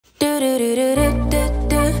One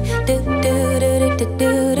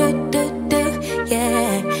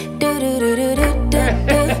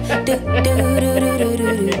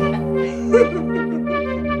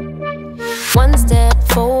step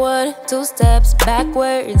forward, two steps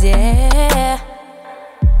backwards, yeah.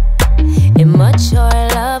 Immature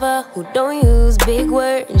lover who don't use big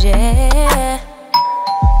words, yeah.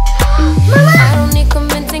 I don't need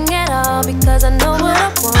convincing at all because I know what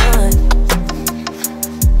I want.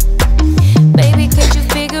 Baby, can't you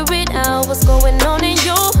figure it out? What's going on in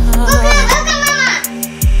your heart?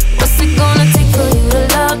 What's it gonna take for you to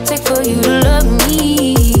love, take for you to love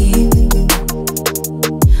me?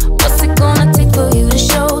 What's it gonna take for you to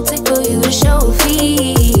show, take for you to show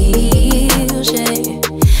feels, yeah.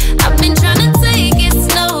 I've been trying to take it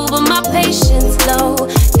slow, but my patience low.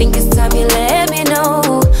 Think it's time you let me know.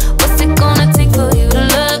 What's it gonna take for you to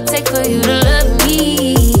love, take for you to love me?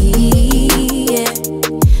 Yeah.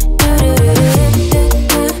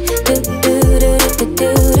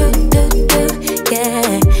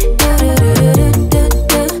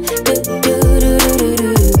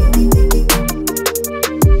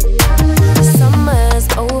 Summer's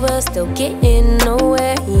over, still getting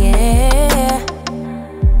nowhere, yeah.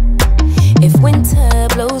 If winter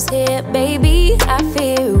blows here, baby, I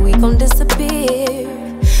fear we gon' disappear.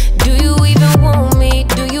 Do you even want me?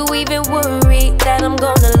 Do you even worry that I'm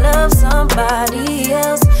gonna love somebody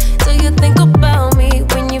else? Do you think about me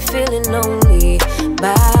when you're feeling lonely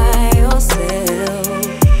by yourself?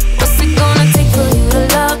 What's it gonna take for you to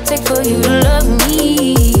love, take for you to love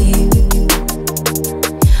me?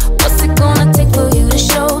 What's it gonna take for you to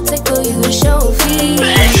show, take for you to show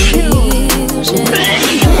feels, yeah.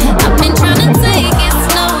 I've been trying to take it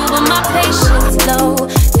slow, but my patience low.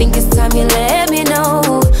 Think it's time you let me know.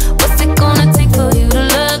 What's it gonna take for you to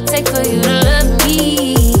love, take for you to love me?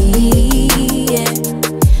 Yeah.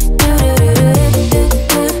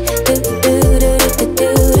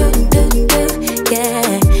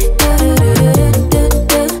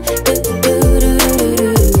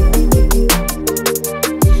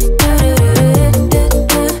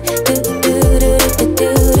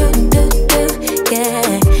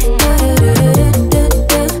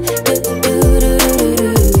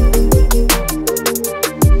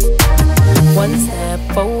 One step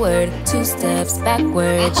forward, two steps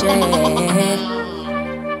backwards, yeah.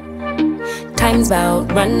 Time's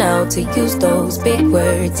about run out to use those big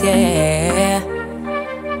words, yeah.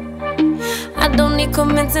 I don't need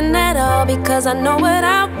convincing at all because I know what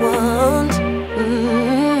I want.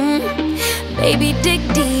 Baby, dig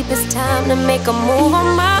deep, it's time to make a move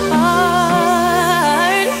on my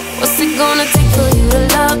heart. What's it gonna take for you to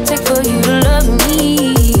love, take for you to love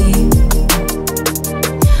me?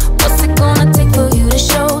 What's it gonna take for you to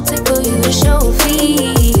show, take for you to show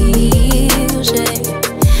feels, yeah.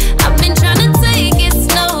 I've been trying to take it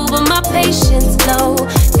slow, but my patience low.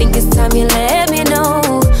 Think it's time